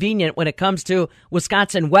that convenient when it comes to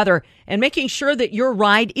Wisconsin weather and making sure that your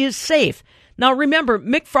ride is safe. Now, remember,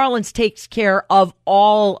 McFarland's takes care of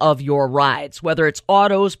all of your rides, whether it's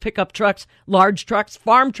autos, pickup trucks, large trucks,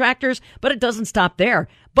 farm tractors, but it doesn't stop there.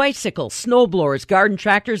 Bicycles, snowblowers, garden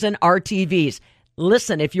tractors, and RTVs.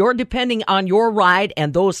 Listen, if you're depending on your ride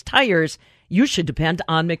and those tires, you should depend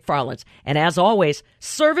on McFarland's. And as always,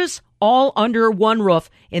 service all under one roof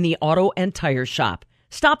in the auto and tire shop.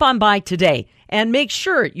 Stop on by today and make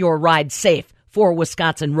sure your ride's safe for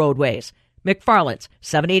Wisconsin roadways. McFarland's,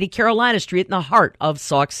 780 Carolina Street in the heart of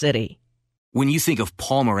Sauk City. When you think of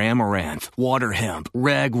Palmer Amaranth, water hemp,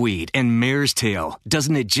 ragweed, and mare's tail,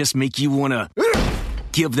 doesn't it just make you want to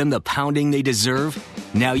give them the pounding they deserve?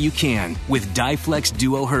 Now you can with Diflex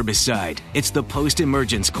Duo Herbicide. It's the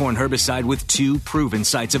post-emergence corn herbicide with 2 proven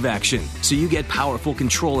sites of action. So you get powerful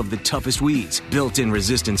control of the toughest weeds, built-in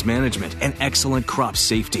resistance management, and excellent crop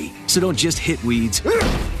safety. So don't just hit weeds.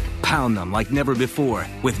 Pound them like never before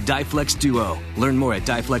with Diflex Duo. Learn more at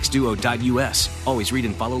diflexduo.us. Always read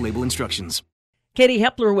and follow label instructions. Katie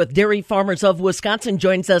Hepler with Dairy Farmers of Wisconsin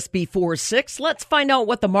joins us before 6. Let's find out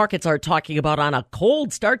what the markets are talking about on a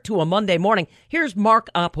cold start to a Monday morning. Here's Mark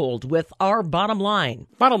Oppold with our bottom line.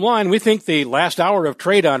 Bottom line, we think the last hour of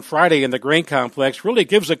trade on Friday in the grain complex really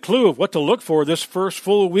gives a clue of what to look for this first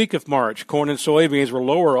full week of March. Corn and soybeans were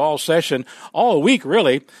lower all session, all week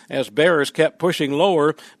really, as bears kept pushing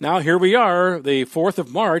lower. Now here we are, the 4th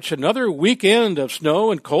of March, another weekend of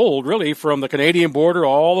snow and cold really from the Canadian border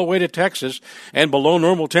all the way to Texas. And below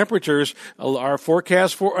normal temperatures are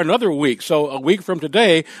forecast for another week. So a week from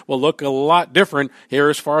today will look a lot different here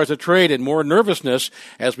as far as the trade and more nervousness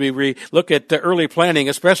as we look at the early planting,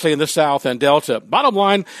 especially in the South and Delta. Bottom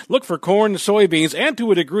line, look for corn, soybeans, and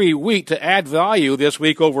to a degree wheat to add value this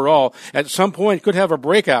week overall. At some point could have a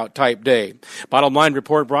breakout type day. Bottom line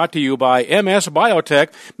report brought to you by MS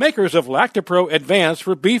Biotech, makers of Lactopro Advanced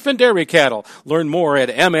for beef and dairy cattle. Learn more at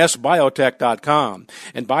msbiotech.com.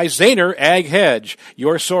 And by Zaner Ag Hedge,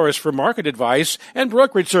 your source for market advice and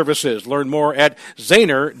brokerage services. Learn more at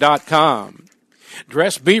Zaner.com.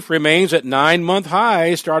 Dressed beef remains at 9-month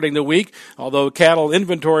highs starting the week, although cattle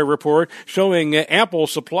inventory report showing ample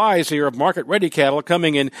supplies here of market-ready cattle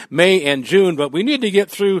coming in May and June, but we need to get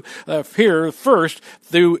through here first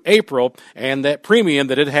through April and that premium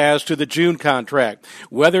that it has to the June contract.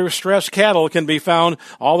 Weather-stressed cattle can be found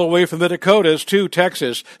all the way from the Dakotas to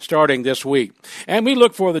Texas starting this week. And we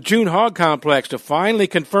look for the June hog complex to finally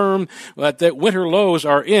confirm that winter lows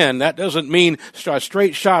are in. That doesn't mean a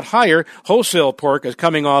straight shot higher. Wholesale pork is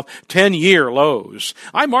coming off 10-year lows.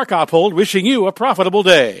 I'm Mark Oppold, wishing you a profitable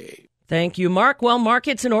day. Thank you, Mark. Well,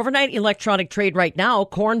 markets and overnight electronic trade right now.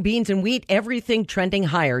 Corn, beans, and wheat, everything trending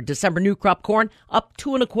higher. December new crop corn up 2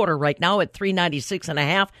 1/4 right now at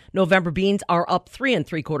 $3.96.5. November beans are up 3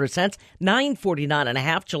 3/4 cents,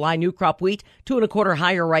 $9.49.5. July new crop wheat 2 1/4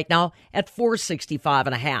 higher right now at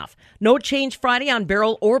 $4.65.5. No change Friday on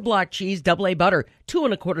barrel or block cheese. AA butter 2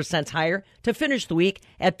 1/4 cents higher to finish the week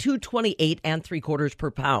at $2.28 3/4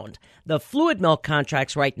 per pound. The fluid milk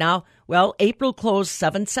contracts right now, well, April closed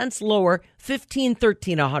 7 cents lower,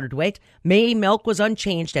 $15.13 a hundredweight. May milk was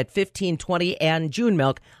unchanged at $15.20 and June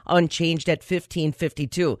milk unchanged at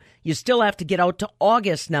 $15.52. You still have to get out to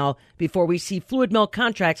August now before we see fluid milk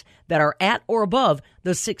contracts that are at or above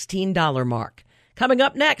the $16 mark. Coming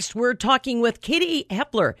up next, we're talking with Katie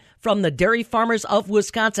Hepler from the Dairy Farmers of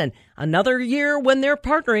Wisconsin. Another year when they're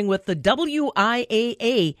partnering with the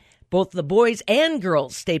WIAA, both the boys and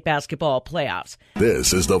girls state basketball playoffs.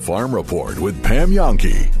 This is the Farm Report with Pam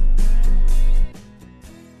Yonke.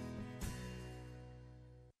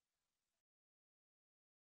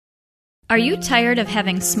 Are you tired of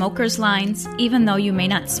having smoker's lines even though you may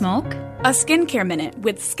not smoke? A skincare minute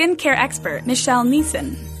with skincare expert Michelle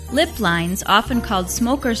Neeson. Lip lines, often called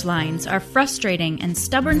smoker's lines, are frustrating and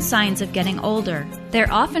stubborn signs of getting older.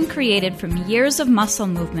 They're often created from years of muscle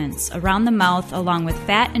movements around the mouth along with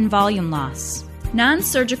fat and volume loss.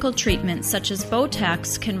 Non-surgical treatments such as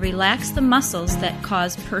Botox can relax the muscles that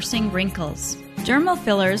cause pursing wrinkles. Dermal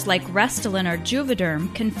fillers like Restylane or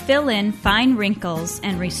Juvederm can fill in fine wrinkles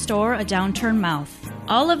and restore a downturned mouth.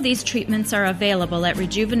 All of these treatments are available at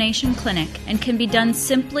Rejuvenation Clinic and can be done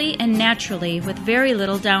simply and naturally with very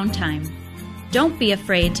little downtime. Don't be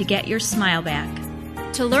afraid to get your smile back.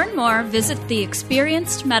 To learn more, visit the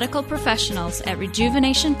experienced medical professionals at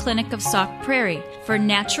Rejuvenation Clinic of Sauk Prairie for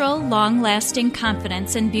natural, long-lasting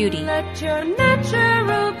confidence and beauty. Let your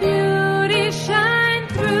natural beauty shine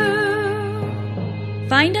through.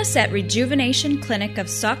 Find us at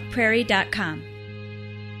rejuvenationclinicofsaukprairie.com.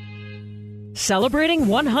 Celebrating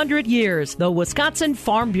 100 years, the Wisconsin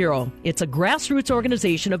Farm Bureau. It's a grassroots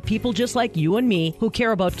organization of people just like you and me who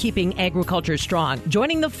care about keeping agriculture strong.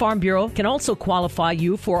 Joining the Farm Bureau can also qualify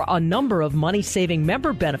you for a number of money-saving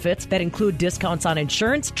member benefits that include discounts on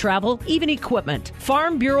insurance, travel, even equipment.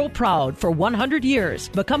 Farm Bureau proud for 100 years.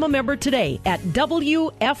 Become a member today at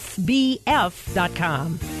WFBF.com.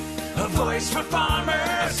 A voice for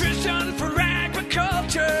farmers, a vision for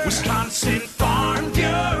agriculture. Wisconsin Farm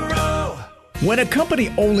Bureau. When a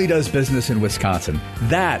company only does business in Wisconsin,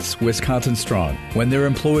 that's Wisconsin Strong. When their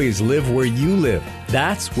employees live where you live,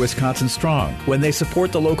 that's Wisconsin Strong. When they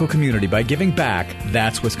support the local community by giving back,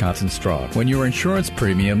 that's Wisconsin Strong. When your insurance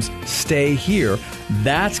premiums stay here,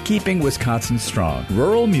 that's keeping Wisconsin strong.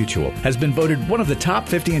 Rural Mutual has been voted one of the top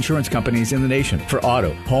 50 insurance companies in the nation for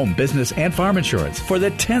auto, home, business, and farm insurance for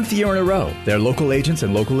the 10th year in a row. Their local agents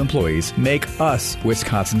and local employees make us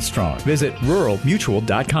Wisconsin strong. Visit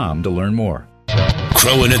ruralmutual.com to learn more.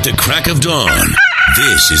 Crowing at the crack of dawn.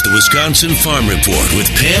 This is the Wisconsin Farm Report with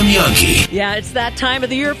Pam Jahnke. Yeah, it's that time of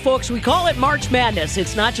the year, folks. We call it March Madness.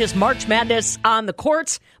 It's not just March Madness on the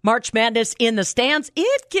courts, March Madness in the stands.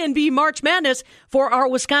 It can be March Madness for our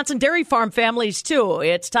Wisconsin dairy farm families, too.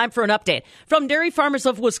 It's time for an update from Dairy Farmers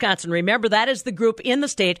of Wisconsin. Remember, that is the group in the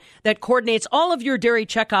state that coordinates all of your dairy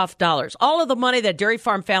checkoff dollars, all of the money that dairy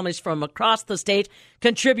farm families from across the state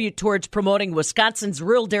contribute towards promoting Wisconsin's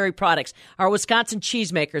real dairy products, our Wisconsin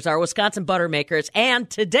cheesemakers, our Wisconsin butter makers, and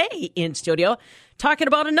today in studio, talking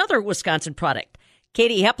about another Wisconsin product.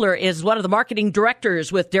 Katie Hepler is one of the marketing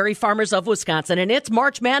directors with Dairy Farmers of Wisconsin, and it's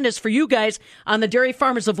March Madness for you guys on the Dairy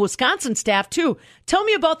Farmers of Wisconsin staff, too. Tell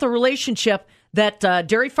me about the relationship that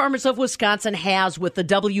Dairy Farmers of Wisconsin has with the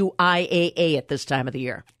WIAA at this time of the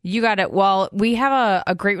year. You got it. Well, we have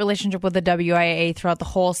a great relationship with the WIAA throughout the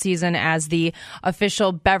whole season as the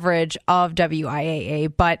official beverage of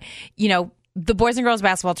WIAA. But, you know, the boys and girls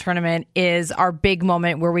basketball tournament is our big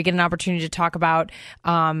moment where we get an opportunity to talk about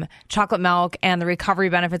chocolate milk and the recovery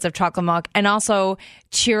benefits of chocolate milk, and also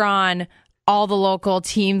cheer on all the local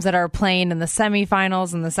teams that are playing in the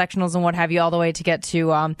semifinals and the sectionals and what have you, all the way to get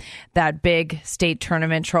to that big state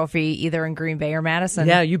tournament trophy, either in Green Bay or Madison.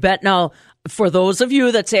 Yeah, you bet. Now, for those of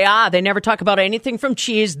you that say, they never talk about anything from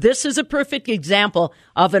cheese, this is a perfect example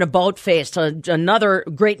of an about face, another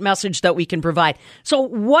great message that we can provide. So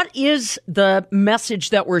what is the message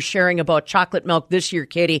that we're sharing about chocolate milk this year,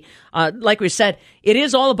 Katie? Like we said, it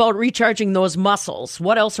is all about recharging those muscles.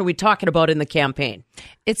 What else are we talking about in the campaign?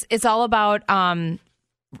 It's all about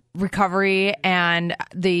recovery and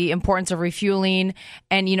the importance of refueling,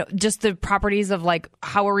 and just the properties of like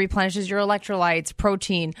how it replenishes your electrolytes,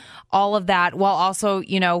 protein, all of that, while also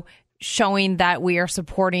showing that we are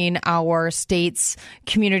supporting our state's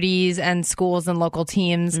communities and schools and local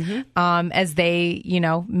teams as they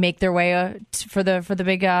make their way for the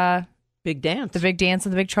big dance. The big dance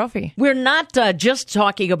and the big trophy. We're not just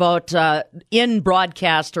talking about in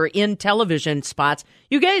broadcast or in television spots.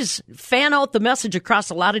 You guys fan out the message across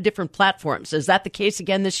a lot of different platforms. Is that the case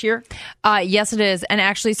again this year? Yes, it is. And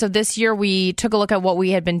actually, so this year we took a look at what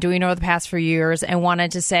we had been doing over the past few years and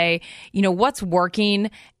wanted to say, what's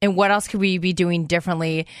working and what else could we be doing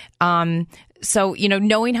differently? So,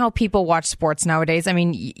 knowing how people watch sports nowadays, I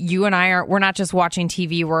mean, you and we're not just watching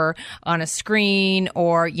TV, we're on a screen,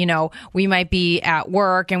 or, we might be at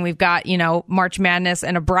work and we've got, March Madness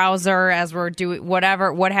in a browser as we're doing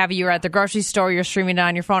whatever, what have you, you're at the grocery store, you're streaming it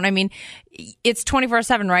on your phone. I mean, it's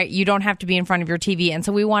 24/7, right? You don't have to be in front of your TV. And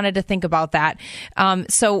so we wanted to think about that.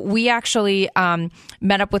 So we actually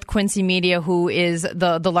met up with Quincy Media, who is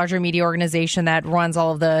the larger media organization that runs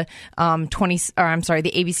all of the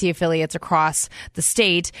the ABC affiliates across the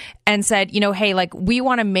state, and said, hey, like, we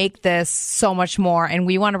want to make this so much more, and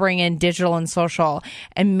we want to bring in digital and social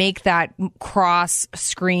and make that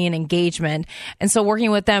cross-screen engagement. And so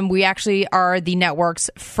working with them, we actually are the network's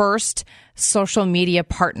first social media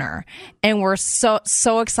partner, and we're so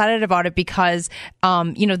excited about it because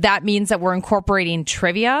that means that we're incorporating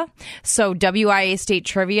trivia. So WIA state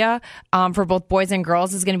trivia for both boys and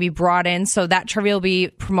girls is going to be brought in, so that trivia will be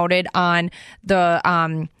promoted on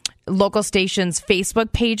the local stations'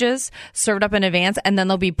 Facebook pages, served up in advance, and then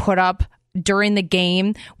they'll be put up during the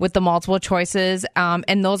game with the multiple choices.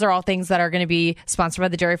 And those are all things that are going to be sponsored by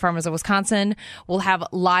the Dairy Farmers of Wisconsin. We'll have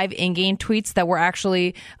live in-game tweets that we're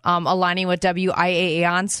actually aligning with WIAA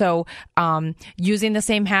on. So using the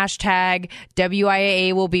same hashtag,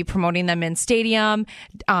 WIAA will be promoting them in stadium.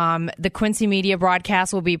 The Quincy Media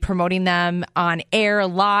broadcast will be promoting them on air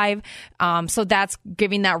live. So that's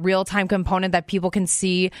giving that real-time component that people can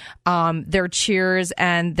see their cheers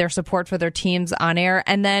and their support for their teams on air.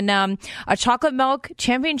 And then a chocolate milk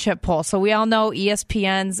championship poll. So we all know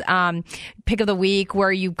ESPN's pick of the week,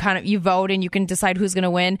 where you vote and you can decide who's going to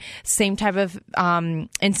win. Same type of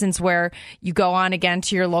instance where you go on again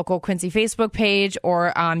to your local Quincy Facebook page,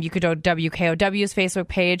 or you could go to WKOW's Facebook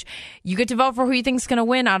page. You get to vote for who you think is going to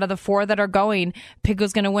win out of the 4 that are going. Pick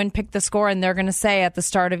who's going to win, pick the score, and they're going to say at the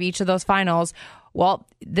start of each of those finals, well,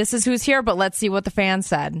 this is who's here, but let's see what the fans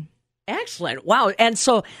said. Excellent. Wow. And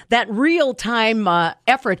so that real-time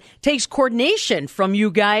effort takes coordination from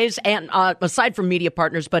you guys, and aside from media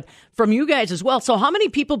partners, but from you guys as well. So how many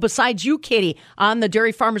people besides you, Katie, on the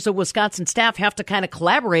Dairy Farmers of Wisconsin staff have to kind of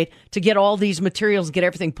collaborate to get all these materials, get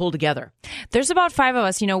everything pulled together? There's about 5 of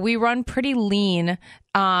us. We run pretty lean.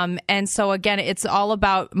 And so again, it's all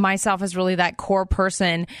about myself as really that core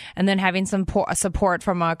person, and then having some support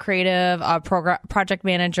from a creative project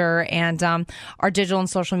manager and our digital and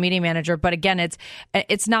social media manager. But again,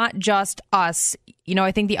 it's not just us.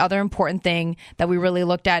 I think the other important thing that we really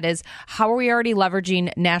looked at is how are we already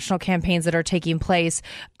leveraging national campaigns that are taking place?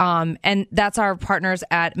 And that's our partners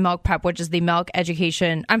at Milk Pep, which is the milk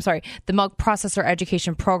processor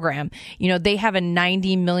education program. They have a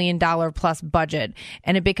 $90 million plus budget.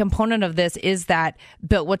 And a big component of this is that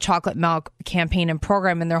Built with Chocolate Milk campaign and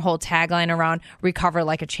program, and their whole tagline around recover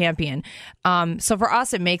like a champion. So for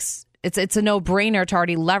us, it's a no-brainer to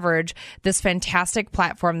already leverage this fantastic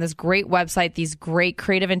platform, this great website, these great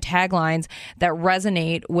creative and taglines that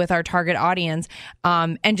resonate with our target audience,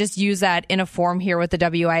 and just use that in a form here with the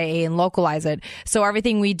WIAA and localize it. So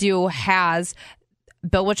everything we do has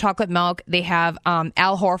Built with Chocolate Milk. They have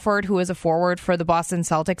Al Horford, who is a forward for the Boston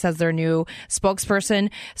Celtics, as their new spokesperson.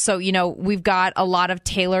 So, we've got a lot of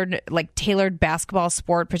tailored basketball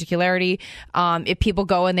sport particularity. If people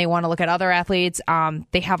go and they want to look at other athletes,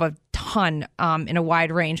 they have a ton in a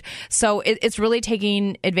wide range. So it's really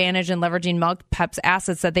taking advantage and leveraging Milk Pep's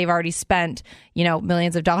assets that they've already spent,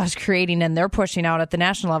 millions of dollars creating, and they're pushing out at the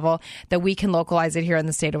national level, that we can localize it here in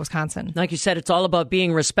the state of Wisconsin. Like you said, it's all about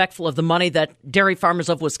being respectful of the money that Dairy Farmers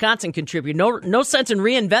of Wisconsin contribute. No sense in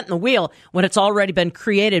reinventing the wheel when it's already been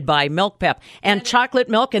created by Milk Pep. And chocolate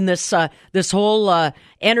milk and this whole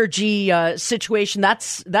energy situation,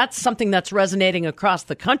 that's something that's resonating across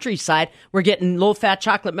the countryside. We're getting low-fat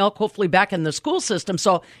chocolate milk, hopefully back in the school system.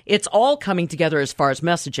 So it's all coming together as far as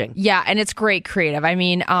messaging. Yeah, and it's great creative. I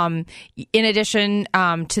mean, in addition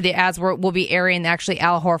to the ads, we'll be airing actually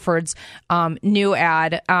Al Horford's new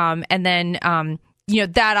ad, and then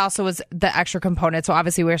that also was the extra component. So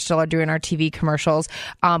obviously we're still doing our TV commercials,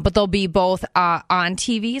 but they'll be both on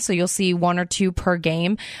TV. So you'll see 1 or 2 per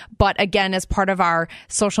game. But again, as part of our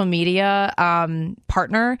social media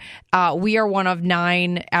partner, we are one of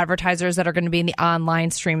 9 advertisers that are going to be in the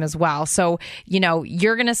online stream as well. So,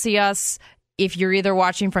 you're going to see us if you're either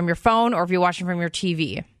watching from your phone or if you're watching from your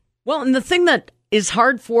TV. Well, and the thing that is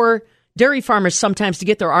hard for dairy farmers sometimes to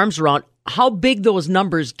get their arms around, how big those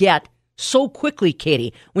numbers get so quickly,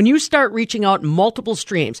 Katie, when you start reaching out in multiple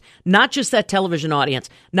streams, not just that television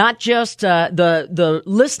audience, not just the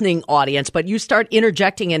listening audience, but you start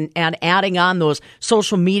interjecting and adding on those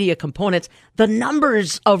social media components, the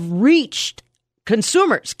numbers of reached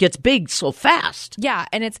consumers gets big so fast. Yeah,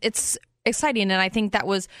 and it's exciting. And I think that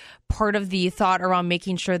was part of the thought around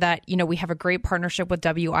making sure that, we have a great partnership with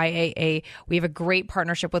WIAA. We have a great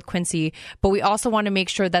partnership with Quincy, but we also want to make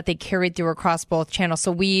sure that they carried through across both channels.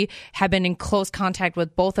 So we have been in close contact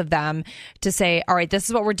with both of them to say, all right, this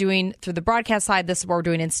is what we're doing through the broadcast side. This is what we're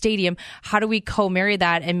doing in stadium. How do we co-marry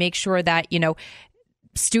that and make sure that,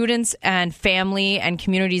 students and family and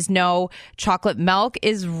communities know chocolate milk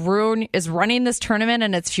is running this tournament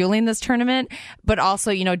and it's fueling this tournament, but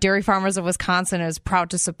also, Dairy Farmers of Wisconsin is proud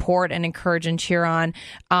to support and encourage and cheer on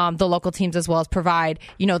the local teams, as well as provide,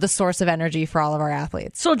 the source of energy for all of our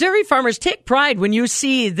athletes. So Dairy Farmers, take pride when you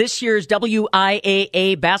see this year's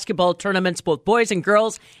WIAA basketball tournaments, both boys and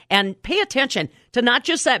girls, and pay attention to not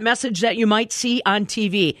just that message that you might see on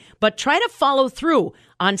TV, but try to follow through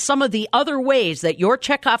on some of the other ways that your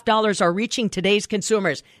checkoff dollars are reaching today's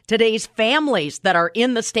consumers, today's families that are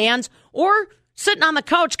in the stands or sitting on the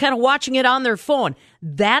couch kind of watching it on their phone.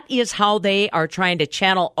 That is how they are trying to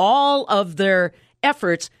channel all of their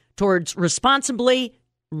efforts towards responsibly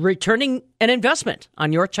returning an investment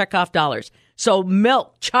on your checkoff dollars. So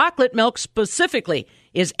milk, chocolate milk specifically,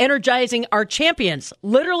 is energizing our champions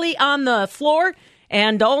literally on the floor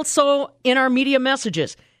and also in our media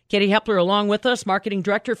messages. Katie Hepler along with us, Marketing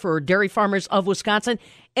Director for Dairy Farmers of Wisconsin.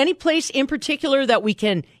 Any place in particular that we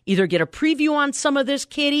can either get a preview on some of this,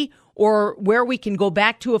 Katie, or where we can go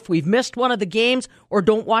back to if we've missed one of the games or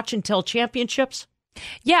don't watch until championships?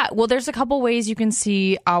 Yeah, well, there's a couple ways you can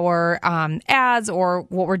see our ads or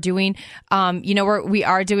what we're doing. We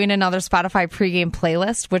are doing another Spotify pregame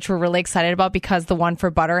playlist, which we're really excited about because the one for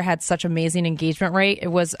Butter had such amazing engagement rate. It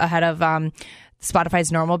was ahead of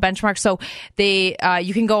Spotify's normal benchmark. So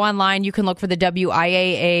you can go online, you can look for the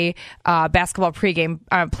WIAA basketball pregame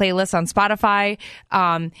playlist on Spotify.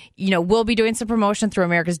 We'll be doing some promotion through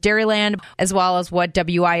America's Dairyland, as well as what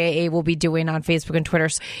WIAA will be doing on Facebook and Twitter,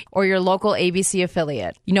 or your local ABC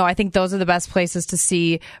affiliate. I think those are the best places to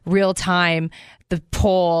see real time the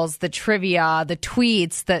polls, the trivia, the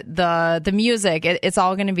tweets, the music. It's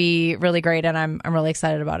all going to be really great, and I'm really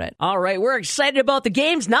excited about it. All right, we're excited about the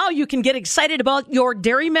games. Now you can get excited about your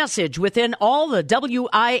dairy message within all the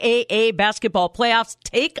WIAA basketball playoffs.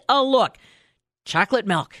 Take a look. Chocolate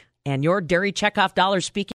milk and your dairy checkoff dollar speaking.